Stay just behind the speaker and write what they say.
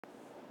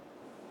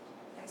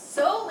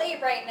so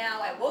late right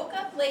now. I woke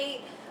up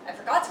late. I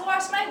forgot to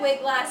wash my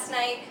wig last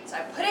night, so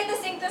I put it in the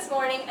sink this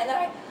morning, and then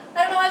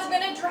I don't know how I was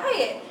going to dry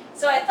it.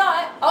 So I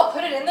thought, I'll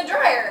put it in the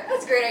dryer.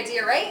 That's a great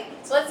idea, right?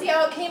 So let's see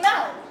how it came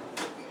out.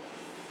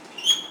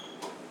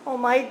 Oh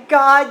my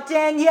God,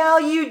 Danielle,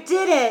 you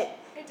did it.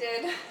 I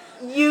did.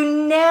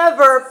 You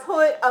never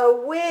put a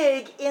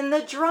wig in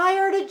the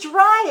dryer to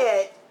dry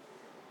it.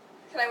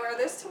 Can I wear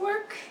this to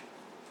work?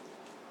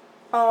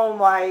 Oh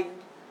my.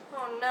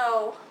 Oh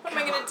no. What am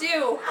I going to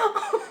do?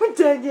 Oh,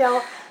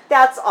 Danielle,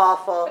 that's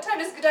awful. What time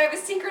do I have a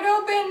secret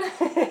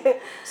open?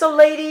 So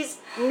ladies,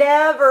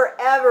 never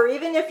ever,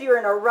 even if you're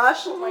in a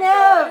rush,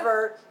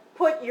 never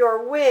put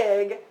your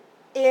wig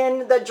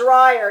in the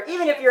dryer,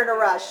 even if you're in a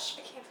rush.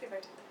 I can't